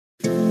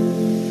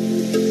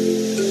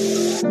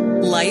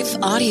Life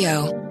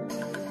Audio.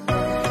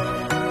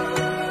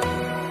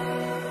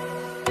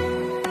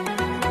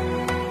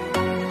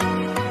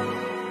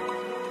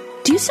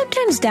 Do you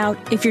sometimes doubt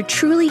if you're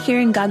truly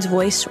hearing God's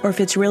voice or if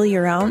it's really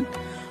your own?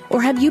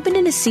 Or have you been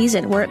in a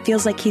season where it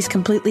feels like He's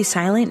completely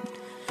silent?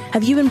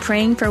 Have you been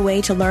praying for a way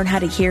to learn how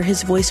to hear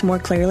His voice more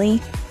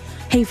clearly?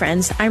 Hey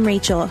friends, I'm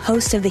Rachel,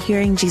 host of the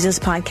Hearing Jesus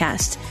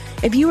podcast.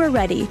 If you are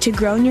ready to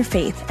grow in your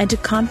faith and to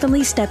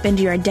confidently step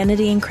into your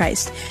identity in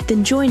Christ,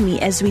 then join me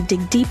as we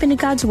dig deep into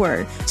God's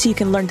Word so you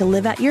can learn to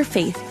live out your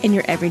faith in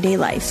your everyday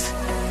life.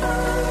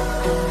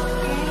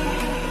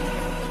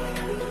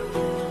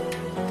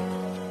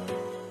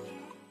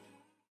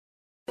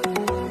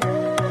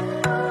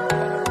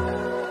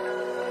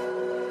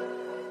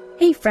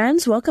 Hey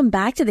friends, welcome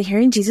back to the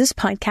Hearing Jesus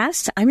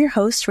podcast. I'm your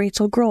host,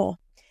 Rachel Grohl.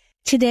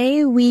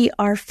 Today we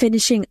are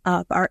finishing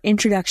up our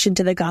Introduction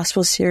to the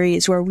Gospel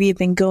series where we've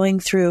been going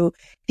through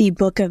the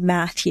book of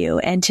Matthew.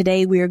 And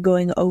today we are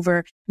going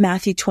over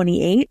Matthew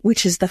 28,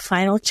 which is the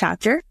final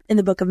chapter in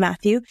the book of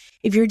Matthew.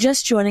 If you're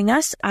just joining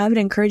us, I would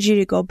encourage you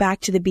to go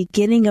back to the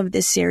beginning of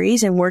this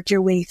series and work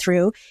your way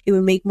through. It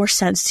would make more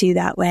sense to you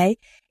that way.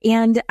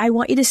 And I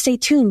want you to stay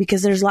tuned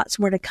because there's lots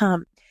more to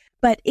come.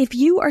 But if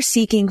you are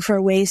seeking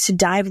for ways to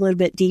dive a little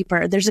bit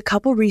deeper, there's a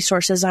couple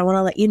resources I want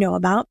to let you know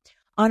about.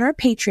 On our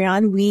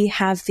Patreon, we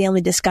have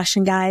family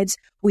discussion guides.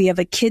 We have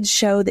a kids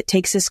show that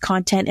takes this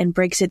content and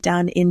breaks it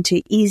down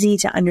into easy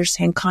to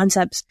understand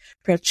concepts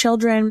for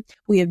children.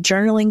 We have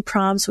journaling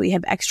prompts. We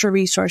have extra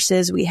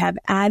resources. We have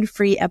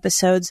ad-free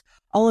episodes.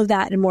 All of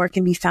that and more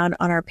can be found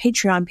on our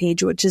Patreon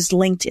page, which is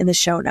linked in the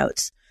show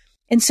notes.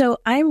 And so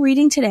I'm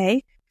reading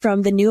today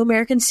from the New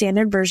American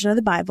Standard Version of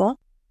the Bible.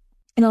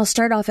 And I'll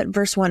start off at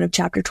verse 1 of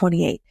chapter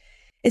 28.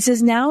 It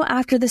says, "Now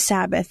after the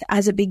Sabbath,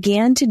 as it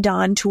began to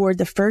dawn toward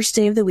the first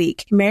day of the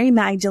week, Mary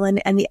Magdalene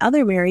and the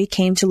other Mary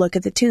came to look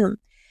at the tomb.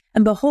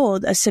 And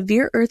behold, a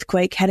severe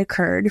earthquake had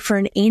occurred, for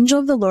an angel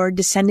of the Lord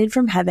descended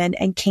from heaven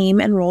and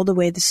came and rolled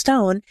away the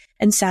stone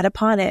and sat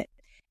upon it.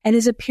 And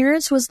his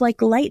appearance was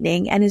like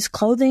lightning, and his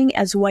clothing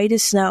as white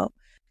as snow.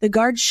 The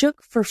guards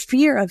shook for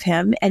fear of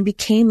him and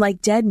became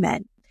like dead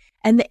men.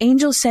 And the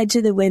angel said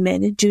to the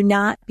women, 'Do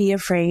not be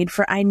afraid,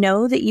 for I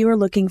know that you are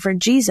looking for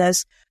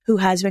Jesus who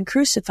has been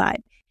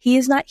crucified. He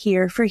is not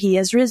here, for he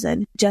has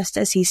risen, just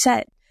as he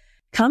said.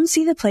 Come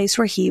see the place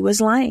where he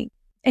was lying.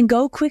 And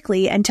go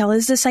quickly and tell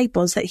his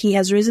disciples that he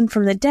has risen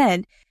from the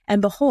dead,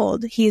 and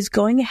behold, he is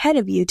going ahead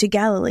of you to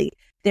Galilee.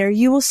 There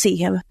you will see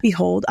him.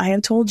 Behold, I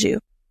have told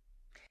you.'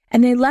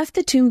 And they left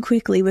the tomb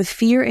quickly with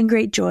fear and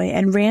great joy,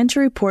 and ran to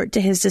report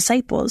to his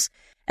disciples.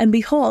 And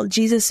behold,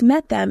 Jesus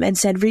met them and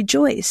said,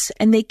 'Rejoice.'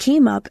 And they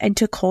came up and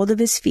took hold of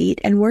his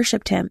feet and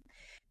worshipped him.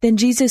 Then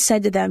Jesus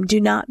said to them,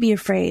 'Do not be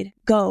afraid.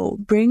 Go,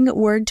 bring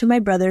word to my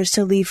brothers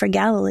to leave for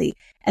Galilee,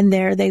 and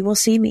there they will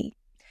see me.'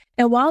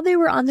 Now while they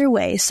were on their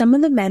way, some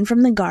of the men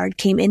from the guard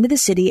came into the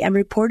city and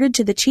reported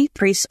to the chief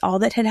priests all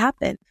that had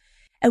happened.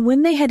 And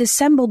when they had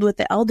assembled with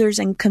the elders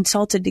and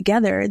consulted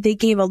together, they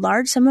gave a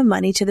large sum of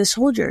money to the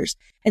soldiers,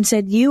 and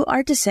said, 'You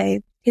are to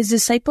say, his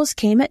disciples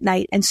came at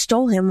night and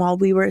stole him while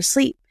we were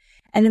asleep.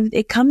 And if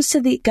it comes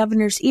to the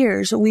governor's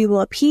ears, we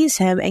will appease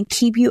him and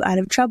keep you out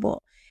of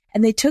trouble.'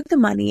 And they took the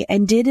money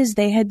and did as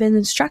they had been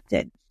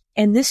instructed.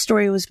 And this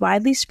story was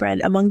widely spread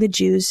among the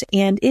Jews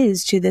and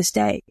is to this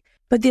day.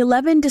 But the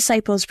 11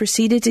 disciples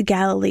proceeded to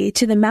Galilee,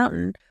 to the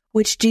mountain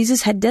which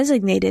Jesus had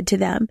designated to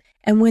them.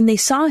 And when they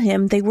saw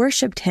him, they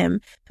worshipped him,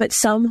 but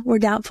some were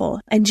doubtful.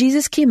 And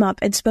Jesus came up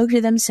and spoke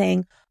to them,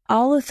 saying,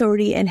 'All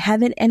authority in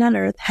heaven and on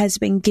earth has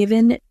been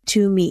given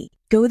to me.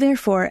 Go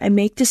therefore and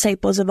make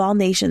disciples of all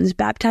nations,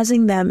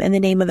 baptizing them in the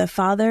name of the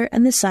Father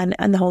and the Son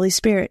and the Holy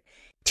Spirit,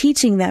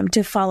 teaching them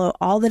to follow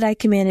all that I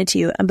commanded to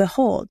you. And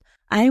behold,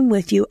 I am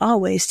with you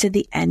always to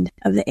the end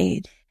of the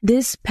age.'"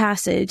 This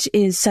passage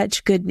is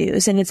such good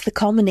news, and it's the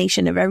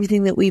culmination of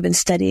everything that we've been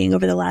studying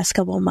over the last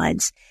couple of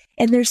months.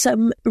 And there's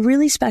some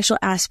really special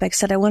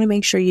aspects that I want to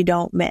make sure you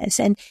don't miss.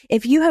 And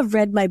if you have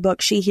read my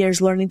book, She Hears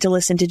Learning to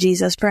Listen to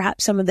Jesus,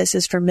 perhaps some of this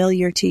is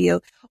familiar to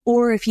you.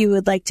 Or if you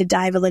would like to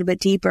dive a little bit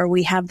deeper,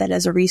 we have that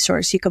as a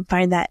resource. You can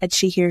find that at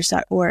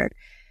shehears.org.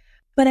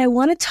 But I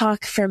want to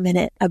talk for a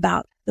minute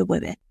about the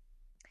women.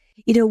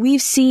 You know,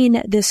 we've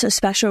seen this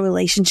special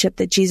relationship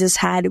that Jesus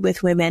had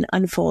with women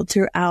unfold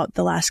throughout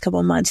the last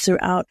couple of months,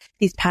 throughout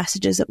these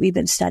passages that we've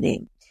been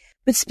studying.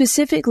 But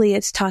specifically,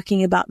 it's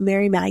talking about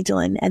Mary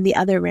Magdalene and the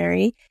other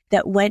Mary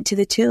that went to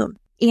the tomb.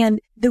 And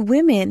the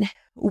women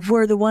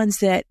were the ones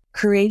that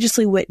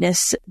courageously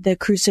witnessed the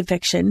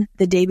crucifixion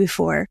the day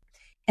before.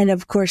 And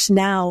of course,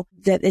 now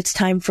that it's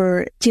time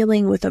for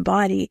dealing with the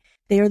body,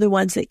 they are the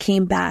ones that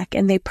came back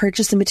and they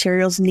purchased the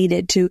materials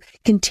needed to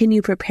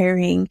continue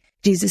preparing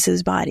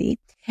Jesus's body.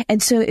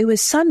 And so it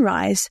was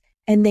sunrise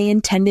and they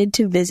intended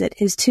to visit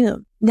his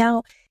tomb.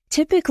 Now,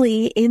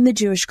 typically in the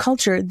Jewish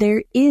culture,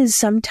 there is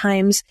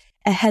sometimes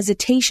a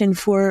hesitation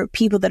for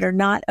people that are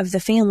not of the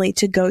family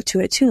to go to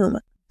a tomb.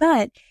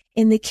 But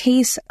in the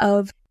case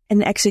of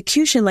an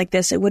execution like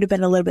this, it would have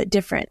been a little bit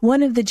different.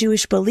 One of the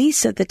Jewish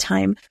beliefs at the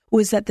time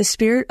was that the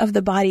spirit of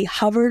the body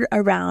hovered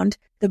around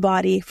the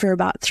body for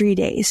about 3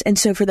 days. And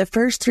so for the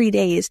first 3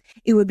 days,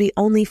 it would be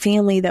only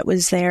family that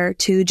was there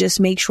to just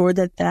make sure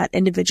that that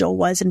individual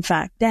was in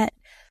fact dead.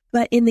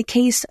 But in the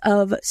case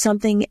of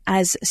something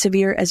as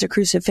severe as a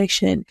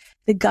crucifixion,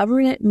 the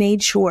government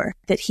made sure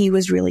that he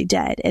was really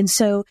dead. And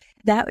so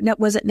that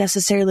wasn't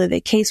necessarily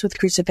the case with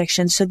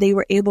crucifixion. So they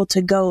were able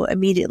to go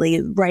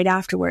immediately right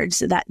afterwards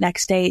that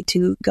next day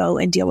to go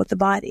and deal with the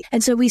body.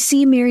 And so we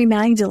see Mary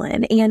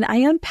Magdalene, and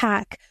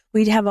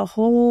we'd have a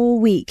whole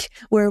week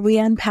where we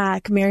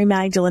unpack Mary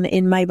Magdalene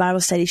in my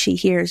Bible study she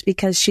hears,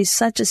 because she's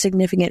such a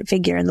significant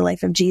figure in the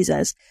life of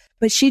Jesus.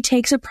 But she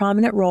takes a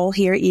prominent role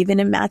here, even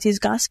in Matthew's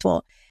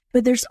gospel.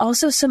 But there's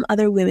also some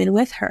other women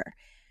with her.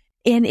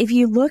 And if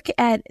you look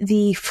at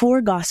the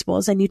 4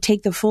 gospels and you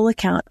take the full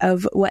account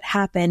of what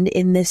happened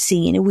in this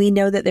scene, we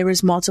know that there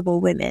was multiple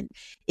women.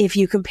 If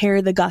you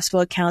compare the gospel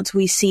accounts,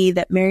 we see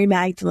that Mary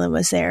Magdalene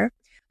was there.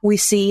 We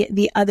see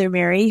the other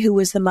Mary, who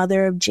was the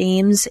mother of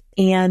James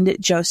and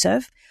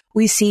Joseph.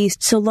 We see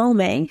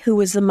Salome, who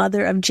was the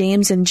mother of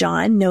James and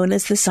John, known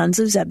as the sons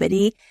of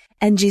Zebedee,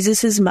 and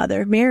Jesus'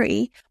 mother,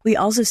 Mary. We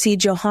also see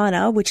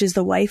Johanna, which is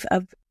the wife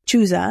of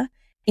Chuza,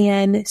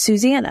 and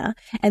Susanna,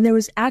 and there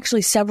was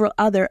actually several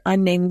other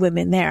unnamed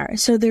women there.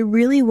 So there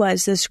really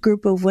was this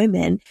group of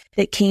women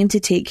that came to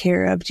take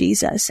care of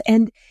Jesus.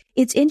 And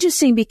it's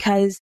interesting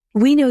because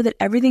we know that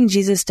everything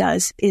Jesus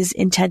does is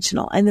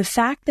intentional. And the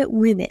fact that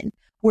women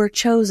were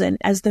chosen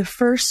as the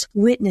first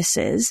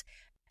witnesses,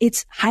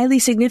 it's highly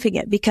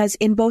significant, because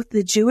in both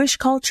the Jewish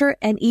culture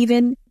and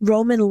even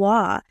Roman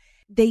law,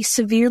 they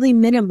severely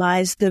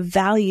minimized the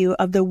value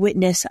of the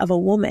witness of a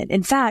woman.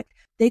 In fact,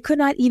 they could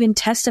not even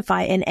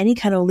testify in any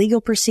kind of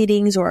legal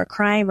proceedings or a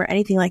crime or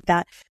anything like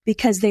that,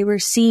 because they were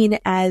seen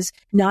as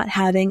not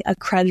having a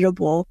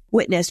credible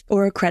witness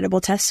or a credible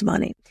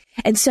testimony.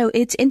 And so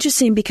it's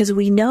interesting because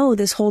we know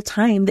this whole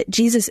time that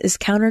Jesus is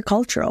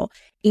countercultural,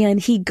 and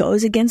he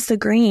goes against the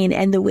grain,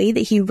 and the way that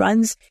he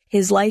runs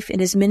his life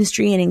and his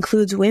ministry and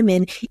includes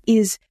women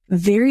is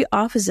very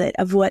opposite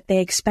of what they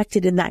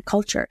expected in that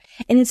culture.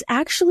 And it's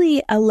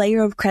actually a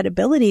layer of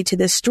credibility to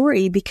this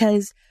story,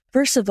 because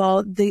first of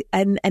all,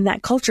 and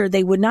that culture,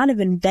 they would not have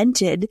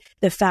invented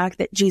the fact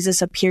that Jesus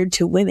appeared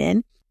to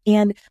women.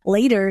 And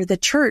later, the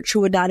church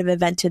would not have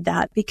invented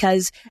that,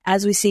 because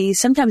as we see,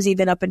 sometimes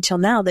even up until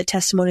now, the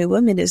testimony of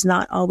women is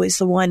not always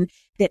the one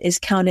that is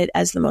counted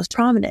as the most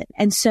prominent.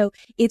 And so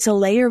it's a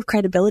layer of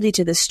credibility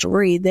to the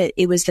story that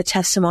it was the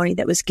testimony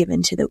that was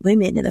given to the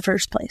women in the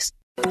first place.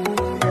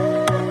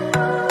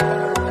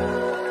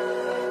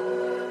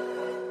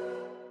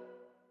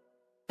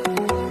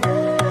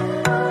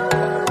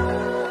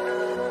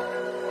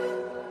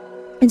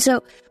 And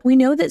so we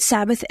know that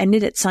Sabbath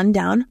ended at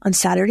sundown on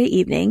Saturday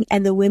evening,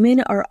 and the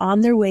women are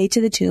on their way to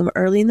the tomb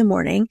early in the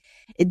morning,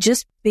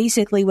 just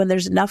basically when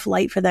there's enough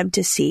light for them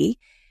to see.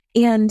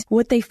 And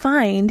what they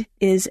find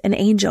is an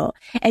angel.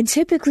 And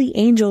typically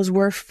angels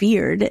were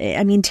feared,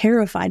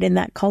 terrified in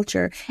that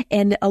culture.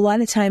 And a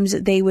lot of times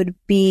they would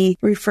be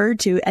referred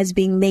to as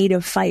being made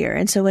of fire.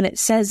 And so when it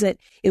says that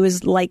it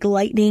was like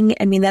lightning,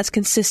 that's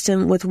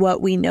consistent with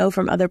what we know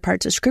from other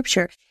parts of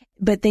Scripture.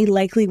 But they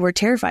likely were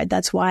terrified.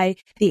 That's why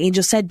the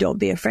angel said, "Don't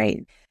be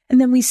afraid."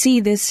 And then we see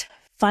this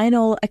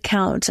final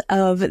account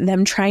of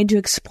them trying to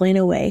explain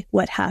away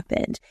what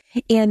happened.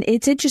 And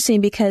it's interesting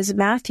because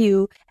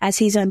Matthew, as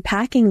he's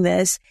unpacking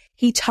this,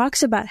 he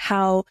talks about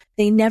how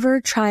they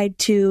never tried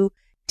to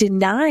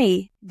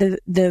deny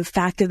the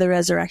fact of the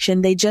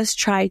resurrection. They just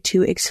tried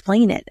to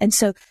explain it. And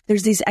so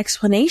there's these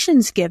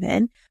explanations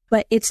given,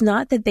 but it's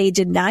not that they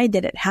denied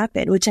that it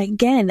happened, which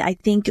again, I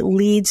think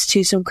leads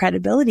to some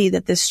credibility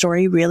that this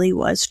story really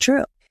was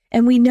true.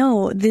 And we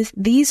know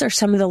these are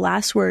some of the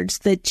last words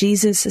that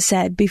Jesus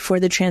said before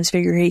the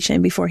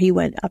transfiguration, before he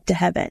went up to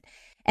heaven.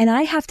 And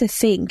I have to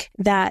think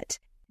that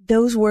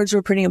those words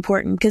were pretty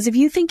important, because if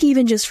you think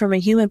even just from a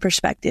human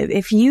perspective,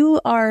 if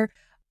you are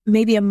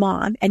maybe a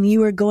mom and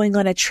you are going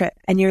on a trip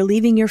and you're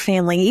leaving your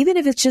family, even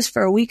if it's just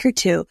for a week or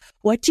two,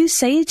 what do you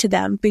say to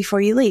them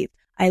before you leave?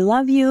 I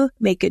love you,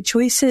 make good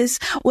choices,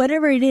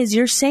 whatever it is,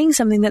 you're saying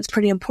something that's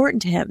pretty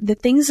important to him. The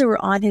things that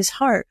were on his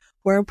heart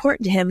were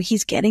important to him.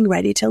 He's getting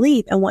ready to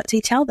leave. And what's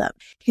he tell them?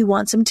 He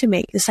wants them to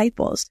make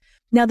disciples.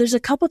 Now, there's a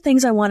couple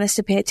things I want us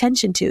to pay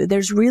attention to.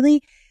 There's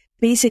really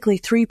basically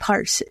 3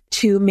 parts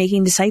to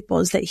making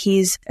disciples that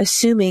he's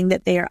assuming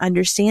that they are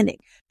understanding.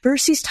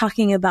 First, he's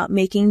talking about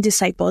making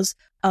disciples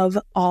of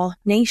all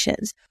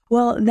nations.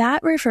 Well,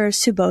 that refers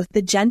to both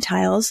the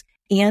Gentiles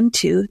and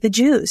to the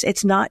Jews.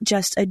 It's not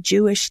just a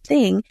Jewish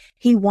thing.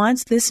 He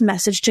wants this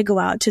message to go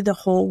out to the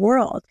whole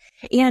world.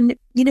 And,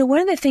 one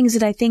of the things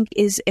that I think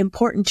is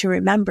important to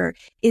remember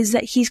is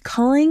that he's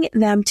calling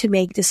them to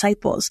make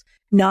disciples,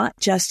 not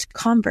just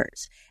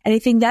converts. And I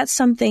think that's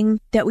something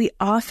that we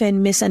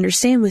often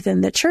misunderstand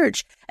within the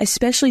church,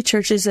 especially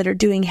churches that are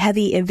doing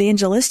heavy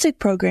evangelistic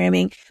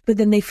programming, but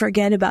then they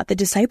forget about the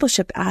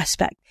discipleship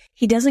aspect.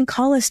 He doesn't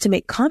call us to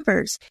make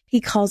converts. He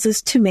calls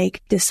us to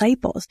make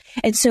disciples.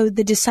 And so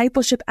the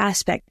discipleship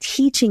aspect,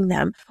 teaching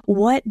them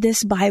what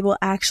this Bible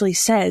actually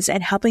says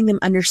and helping them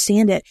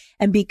understand it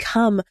and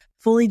become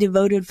fully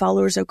devoted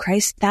followers of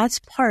Christ, that's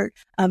part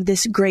of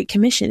this Great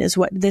Commission, is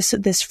what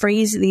this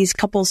phrase, these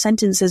couple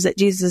sentences that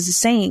Jesus is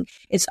saying,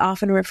 it's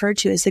often referred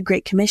to as the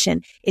Great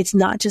Commission. It's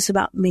not just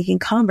about making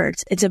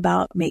converts, it's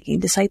about making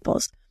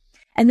disciples.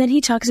 And then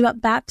he talks about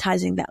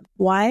baptizing them.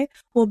 Why?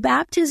 Well,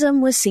 baptism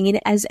was seen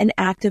as an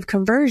act of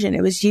conversion.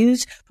 It was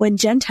used when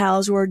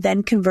Gentiles were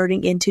then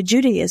converting into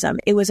Judaism.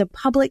 It was a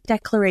public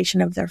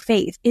declaration of their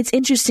faith. It's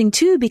interesting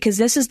too, because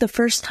this is the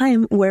first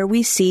time where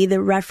we see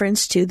the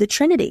reference to the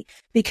Trinity,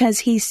 because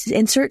he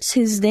inserts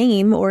his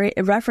name or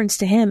a reference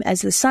to him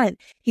as the Son.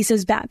 He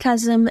says,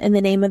 baptize them in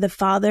the name of the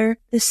Father,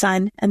 the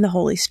Son, and the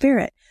Holy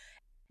Spirit.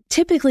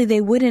 Typically,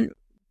 they wouldn't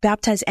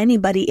baptize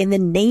anybody in the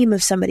name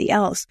of somebody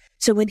else.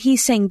 So when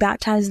he's saying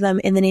baptize them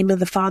in the name of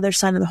the Father,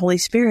 Son, and the Holy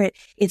Spirit,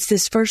 it's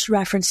this first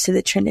reference to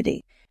the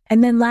Trinity.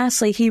 And then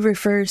lastly, he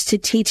refers to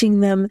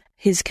teaching them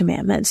his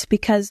commandments,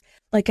 because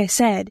like I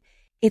said,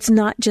 it's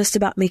not just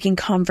about making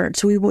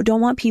converts. We don't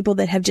want people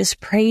that have just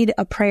prayed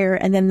a prayer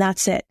and then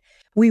that's it.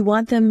 We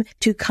want them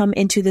to come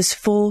into this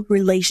full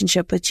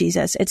relationship with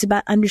Jesus. It's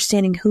about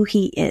understanding who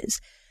he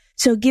is.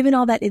 So given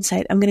all that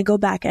insight, I'm going to go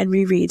back and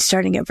reread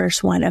starting at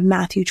verse 1 of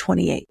Matthew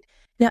 28.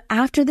 Now,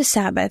 after the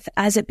Sabbath,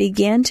 as it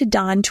began to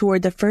dawn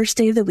toward the first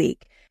day of the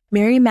week,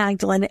 Mary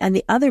Magdalene and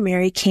the other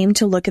Mary came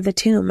to look at the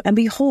tomb, and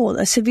behold,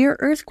 a severe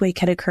earthquake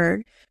had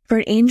occurred, for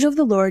an angel of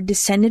the Lord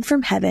descended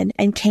from heaven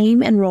and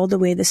came and rolled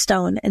away the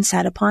stone and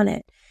sat upon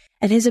it.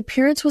 And his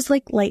appearance was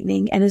like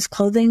lightning, and his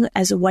clothing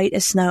as white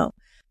as snow.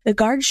 The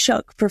guards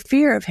shook for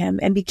fear of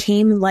him and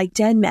became like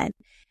dead men.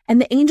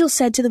 And the angel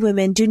said to the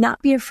women, do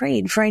not be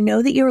afraid, for I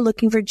know that you are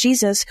looking for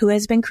Jesus who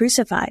has been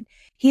crucified.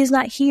 He is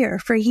not here,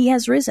 for he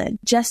has risen,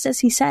 just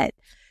as he said.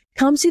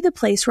 Come see the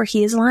place where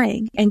he is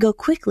lying, and go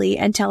quickly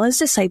and tell his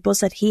disciples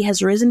that he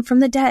has risen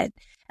from the dead.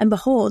 And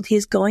behold, he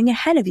is going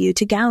ahead of you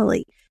to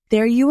Galilee.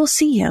 There you will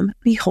see him.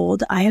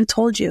 Behold, I have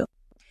told you.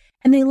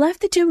 And they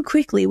left the tomb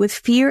quickly with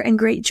fear and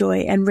great joy,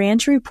 and ran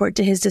to report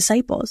to his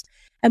disciples.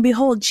 And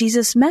behold,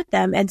 Jesus met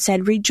them and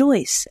said,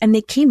 rejoice. And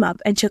they came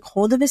up and took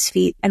hold of his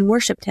feet and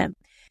worshipped him.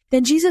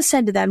 Then Jesus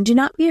said to them, do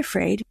not be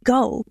afraid.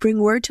 Go, bring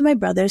word to my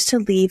brothers to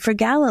leave for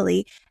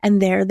Galilee,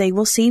 and there they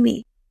will see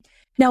me.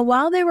 Now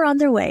while they were on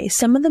their way,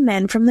 some of the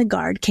men from the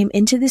guard came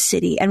into the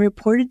city and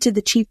reported to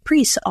the chief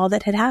priests all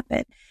that had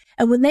happened.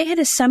 And when they had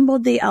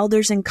assembled the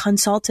elders and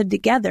consulted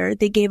together,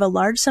 they gave a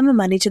large sum of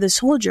money to the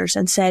soldiers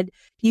and said,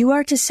 you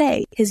are to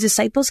say, his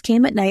disciples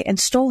came at night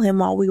and stole him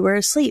while we were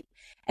asleep.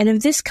 And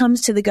if this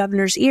comes to the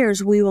governor's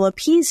ears, we will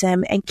appease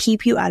him and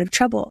keep you out of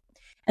trouble.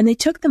 And they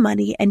took the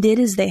money and did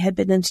as they had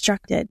been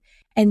instructed.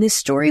 And this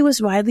story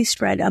was widely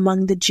spread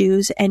among the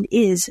Jews and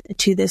is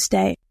to this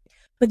day.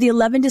 But the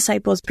 11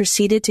 disciples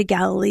proceeded to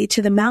Galilee,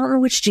 to the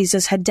mountain which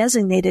Jesus had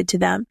designated to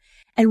them.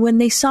 And when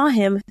they saw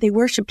him, they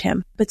worshipped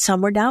him, but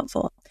some were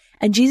doubtful.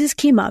 And Jesus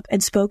came up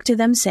and spoke to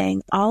them,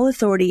 saying, all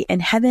authority in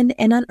heaven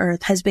and on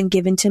earth has been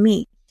given to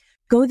me.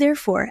 Go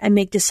therefore and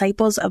make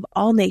disciples of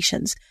all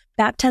nations,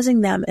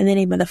 baptizing them in the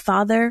name of the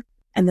Father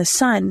and the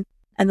Son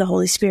and the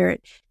Holy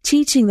Spirit,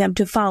 teaching them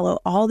to follow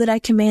all that I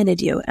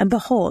commanded you. And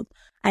behold,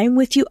 I am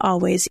with you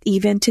always,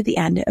 even to the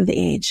end of the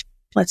age.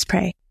 Let's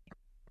pray.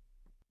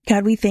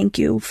 God, we thank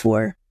you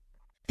for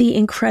the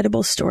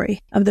incredible story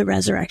of the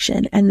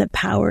resurrection and the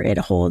power it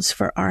holds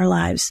for our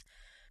lives,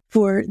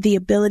 for the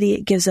ability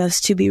it gives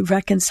us to be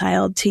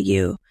reconciled to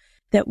you,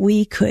 that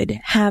we could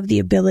have the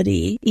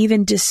ability,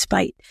 even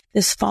despite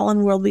this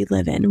fallen world we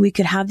live in, we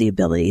could have the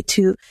ability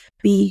to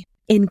be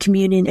in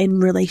communion, in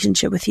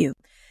relationship with you.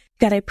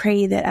 God, I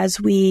pray that as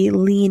we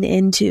lean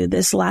into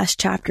this last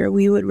chapter,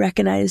 we would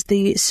recognize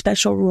the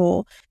special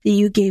role that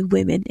you gave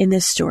women in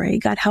this story.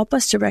 God, help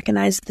us to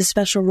recognize the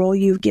special role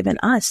you've given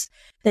us,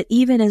 that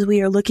even as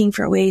we are looking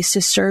for ways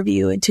to serve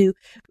you and to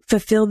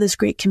fulfill this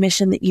great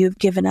commission that you've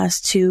given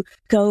us to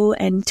go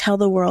and tell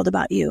the world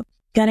about you.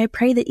 God, I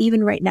pray that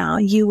even right now,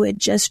 you would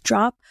just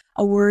drop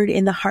a word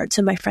in the hearts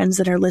of my friends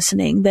that are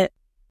listening, that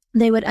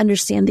they would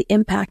understand the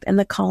impact and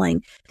the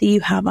calling that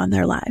you have on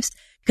their lives.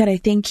 God, I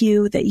thank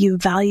you that you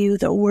value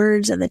the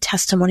words and the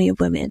testimony of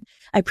women.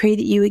 I pray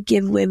that you would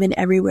give women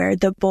everywhere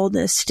the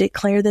boldness to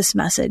declare this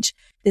message,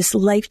 this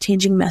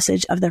life-changing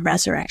message of the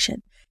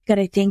resurrection. God,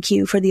 I thank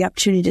you for the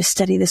opportunity to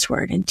study this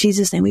word. In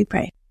Jesus' name we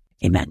pray.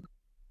 Amen.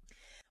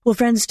 Well,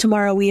 friends,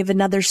 tomorrow we have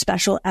another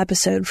special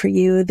episode for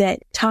you that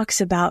talks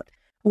about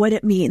what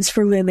it means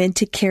for women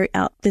to carry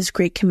out this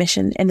great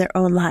commission in their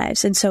own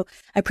lives. And so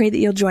I pray that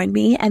you'll join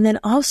me. And then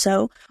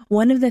also,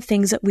 one of the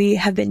things that we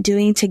have been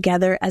doing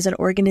together as an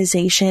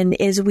organization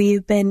is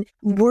we've been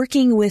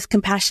working with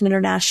Compassion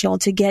International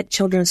to get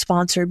children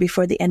sponsored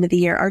before the end of the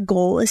year. Our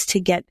goal is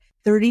to get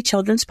 30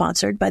 children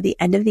sponsored by the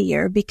end of the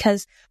year,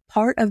 because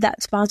part of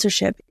that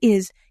sponsorship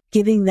is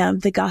giving them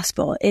the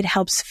gospel. It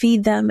helps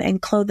feed them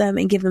and clothe them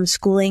and give them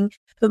schooling.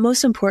 But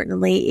most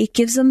importantly, it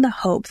gives them the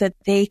hope that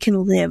they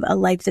can live a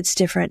life that's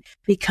different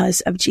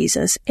because of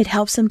Jesus. It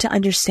helps them to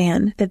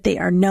understand that they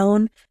are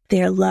known,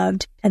 they are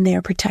loved, and they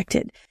are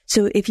protected.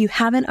 So if you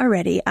haven't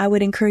already, I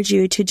would encourage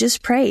you to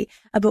just pray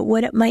about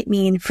what it might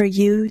mean for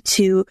you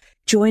to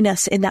join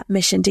us in that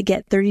mission to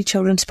get 30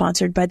 children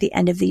sponsored by the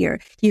end of the year.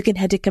 You can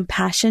head to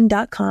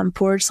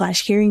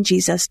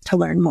compassion.com/hearingjesus to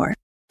learn more.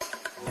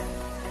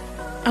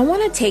 I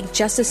want to take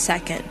just a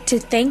second to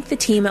thank the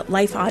team at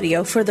Life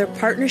Audio for their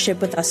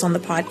partnership with us on the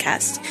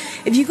podcast.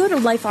 If you go to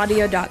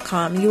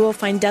lifeaudio.com, you will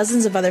find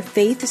dozens of other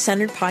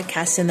faith-centered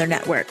podcasts in their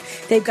network.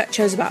 They've got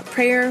shows about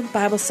prayer,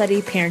 Bible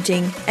study,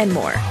 parenting, and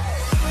more.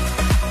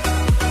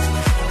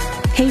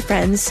 Hey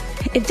friends,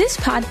 if this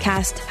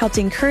podcast helped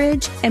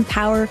encourage,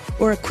 empower,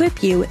 or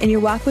equip you in your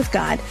walk with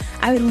God,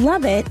 I would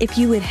love it if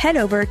you would head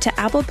over to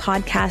Apple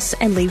Podcasts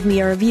and leave me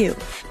a review.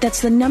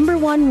 That's the number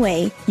one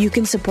way you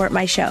can support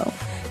my show.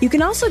 You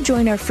can also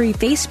join our free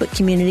Facebook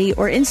community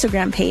or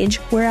Instagram page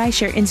where I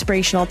share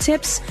inspirational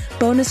tips,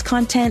 bonus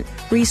content,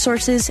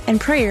 resources,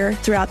 and prayer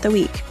throughout the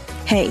week.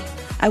 Hey,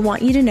 I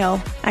want you to know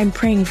I'm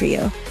praying for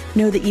you.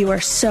 Know that you are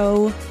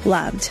so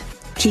loved.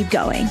 Keep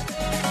going.